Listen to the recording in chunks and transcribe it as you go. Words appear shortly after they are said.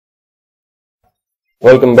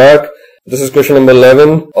Welcome back. This is question number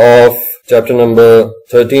 11 of chapter number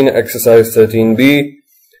 13, exercise 13b,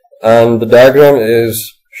 and the diagram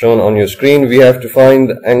is shown on your screen. We have to find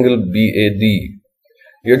the angle BAD.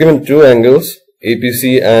 You're given two angles,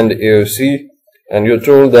 APC and AOC, and you're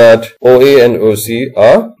told that OA and OC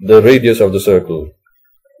are the radius of the circle.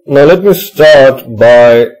 Now let me start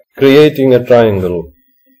by creating a triangle.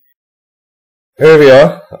 Here we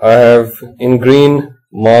are. I have in green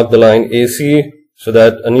marked the line AC so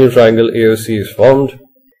that a new triangle AOC is formed.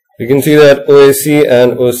 You can see that OAC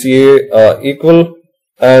and OCA are equal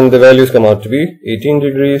and the values come out to be 18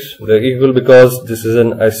 degrees. They're equal because this is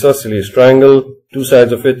an isosceles triangle. Two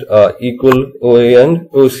sides of it are equal, OA and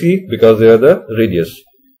OC, because they are the radius.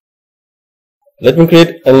 Let me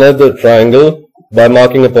create another triangle by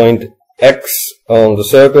marking a point X on the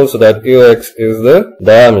circle so that AOX is the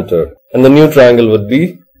diameter. And the new triangle would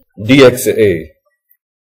be DXA.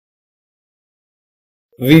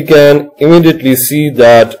 We can immediately see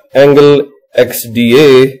that angle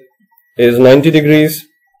XDA is 90 degrees.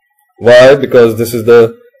 Why? Because this is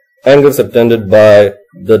the angle subtended by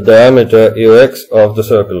the diameter AOX of the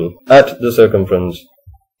circle at the circumference.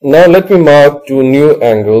 Now let me mark two new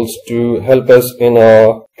angles to help us in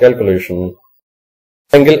our calculation.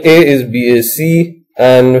 Angle A is BAC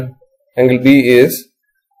and angle B is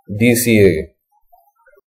DCA.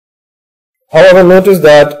 However, notice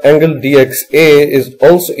that angle DXA is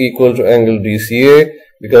also equal to angle DCA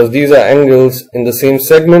because these are angles in the same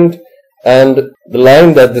segment and the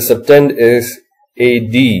line that they subtend is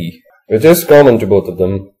AD, which is common to both of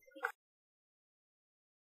them.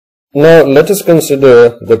 Now let us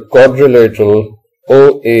consider the quadrilateral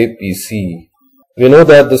OAPC. We know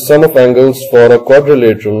that the sum of angles for a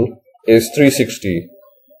quadrilateral is 360.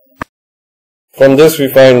 From this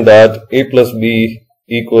we find that A plus B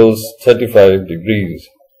equals 35 degrees.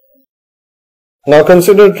 Now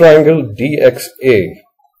consider triangle DXA.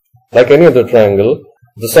 Like any other triangle,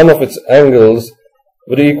 the sum of its angles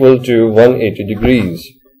would equal to 180 degrees.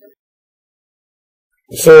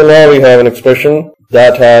 So now we have an expression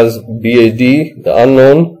that has BAD, the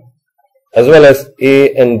unknown, as well as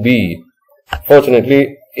A and B.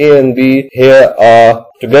 Fortunately, A and B here are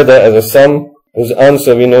together as a sum whose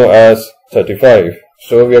answer we know as 35.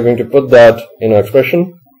 So we are going to put that in our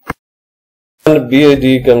expression. And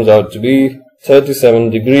BAD comes out to be 37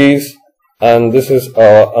 degrees, and this is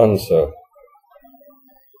our answer.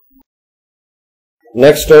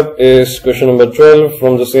 Next up is question number 12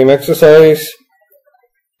 from the same exercise.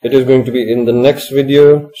 It is going to be in the next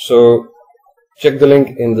video, so check the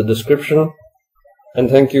link in the description, and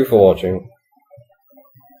thank you for watching.